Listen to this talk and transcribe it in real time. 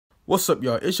What's up,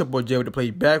 y'all? It's your boy Jay with the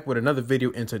Play back with another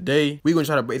video, and today we gonna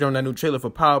try to break down that new trailer for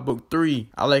Power Book 3.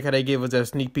 I like how they gave us that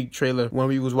sneak peek trailer when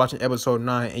we was watching episode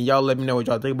 9, and y'all let me know what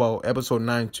y'all think about episode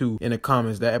 9 too in the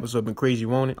comments. That episode been crazy,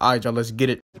 won't it? Alright, y'all, let's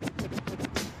get it.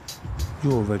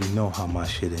 You already know how my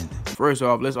shit ended. First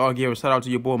off, let's all give a shout out to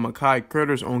your boy Makai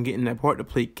Curtis on getting that part to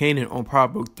play Kanan on Power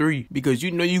Book 3. Because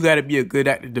you know you gotta be a good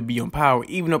actor to be on Power.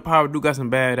 Even though Power do got some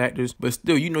bad actors, but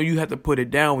still, you know you have to put it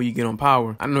down when you get on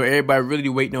Power. I know everybody really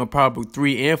waiting on Power Book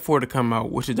 3 and 4 to come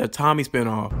out, which is that Tommy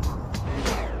spinoff.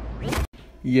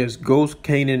 Yes, Ghost,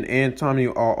 Kanan, and Tommy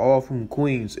are all from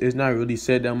Queens. It's not really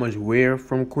said that much where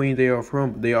from Queens they are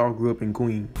from, but they all grew up in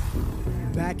Queens.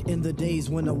 Back in the days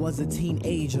when I was a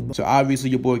teenager. So obviously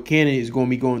your boy Kanan is going to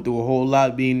be going through a whole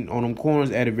lot being on them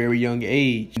corners at a very young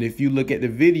age. And if you look at the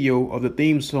video of the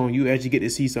theme song, you actually get to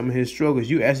see some of his struggles.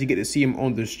 You actually get to see him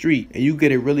on the street. And you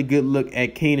get a really good look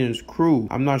at Kanan's crew.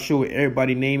 I'm not sure what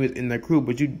everybody's name is in that crew,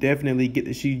 but you definitely get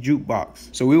to see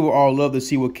Jukebox. So we will all love to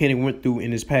see what Kanan went through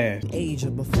in his past.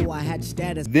 Before I had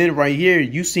status. Then right here,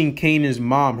 you seen Kanan's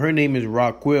mom. Her name is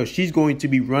Raquel. She's going to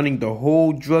be running the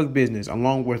whole drug business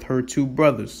along with her two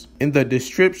brothers. In the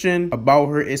description about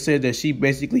her, it says that she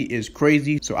basically is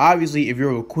crazy. So obviously, if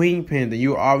you're a queen pin, then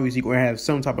you're obviously going to have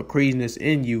some type of craziness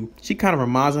in you. She kind of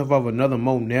reminds me of another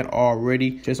Monette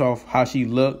already, just off how she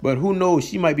looked. But who knows,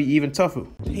 she might be even tougher.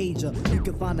 Pager, you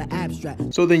can find the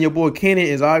abstract. So then your boy Kanan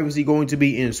is obviously going to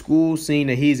be in school, seeing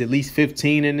that he's at least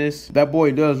 15 in this. That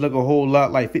boy does look a whole lot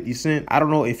like 50 Cent. I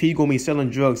don't know if he's going to be selling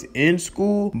drugs in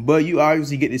school, but you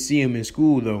obviously get to see him in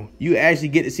school though. You actually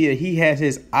get to see that he has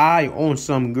his eye on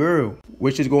some girl,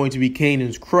 which is going to be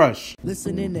Kanan's crush.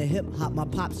 Listening to hip hop, my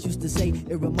pops used to say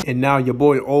it. And now your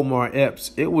boy Omar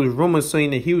Epps. It was rumors saying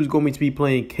that he was going to be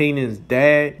playing Kanan's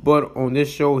dad, but on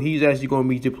this show, he's actually going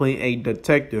to be playing a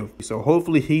detective. So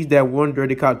hopefully he's that one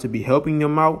dirty cop to be helping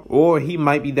them out, or he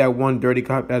might be that one dirty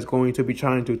cop that's going to be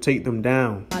trying to take them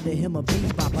down.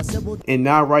 And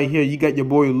now right here, you got your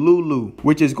boy Lulu,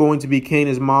 which is going to be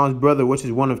Kanan's mom's brother, which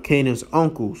is one of Kanan's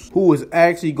uncles, who is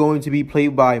actually going to be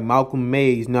played by Malcolm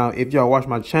Mays. Now, if y'all watch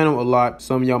my channel a lot,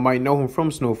 some of y'all might know him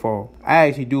from Snowfall. I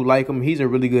actually do like him. He's a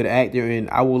really good actor, and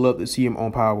I would love to see him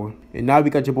on Power. And now we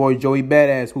got your boy Joey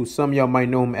Badass, who some of y'all might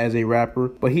know him as a rapper,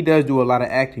 but he does do a lot of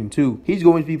acting too. He's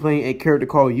going to be playing a character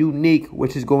called Unique,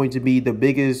 which is going to be the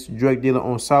biggest drug dealer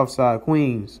on Southside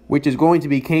Queens, which is going to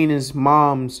be Kanan's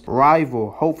mom's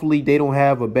rival. Hopefully they don't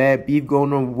have a bad beef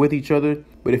going on with each other.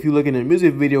 But if you look in the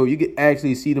music video, you can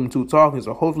actually see them two talking.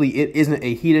 So hopefully it isn't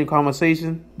a heated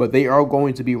conversation, but they are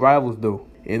going to be rivals though.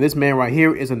 And this man right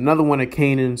here is another one of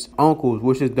Kanan's uncles,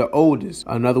 which is the oldest.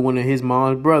 Another one of his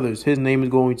mom's brothers. His name is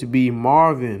going to be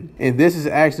Marvin. And this is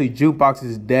actually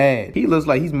Jukebox's dad. He looks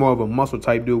like he's more of a muscle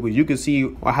type dude, because you can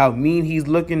see how mean he's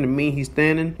looking, the mean he's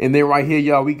standing. And then right here,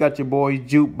 y'all, we got your boy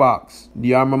Jukebox. Do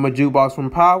y'all remember Jukebox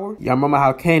from Power? Y'all remember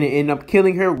how Kanan ended up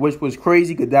killing her, which was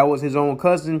crazy because that was his own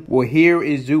cousin? Well, here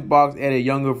is Jukebox at a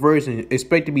younger version.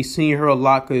 Expect to be seeing her a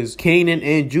lot because Kanan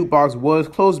and Jukebox was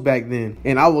close back then.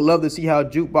 And I would love to see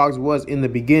how Jukebox was in the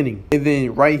beginning. And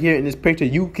then right here in this picture,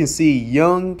 you can see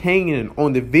young Kanan.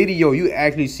 On the video, you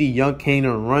actually see young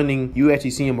Kanan running. You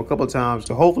actually see him a couple times.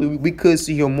 So hopefully we could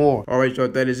see him more. All right, y'all,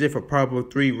 that is it for Power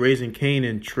Book 3 Raising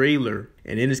Kanan trailer.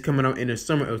 And then it's coming out in the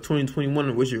summer of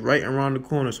 2021, which is right around the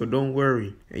corner, so don't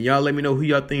worry. And y'all let me know who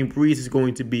y'all think Breeze is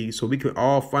going to be, so we can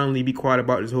all finally be quiet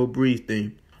about this whole Breeze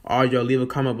thing. All y'all leave a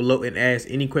comment below and ask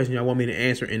any question y'all want me to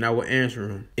answer, and I will answer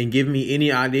them. And give me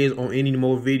any ideas on any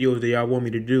more videos that y'all want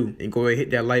me to do. And go ahead,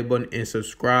 hit that like button and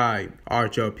subscribe. All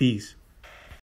right, y'all, peace.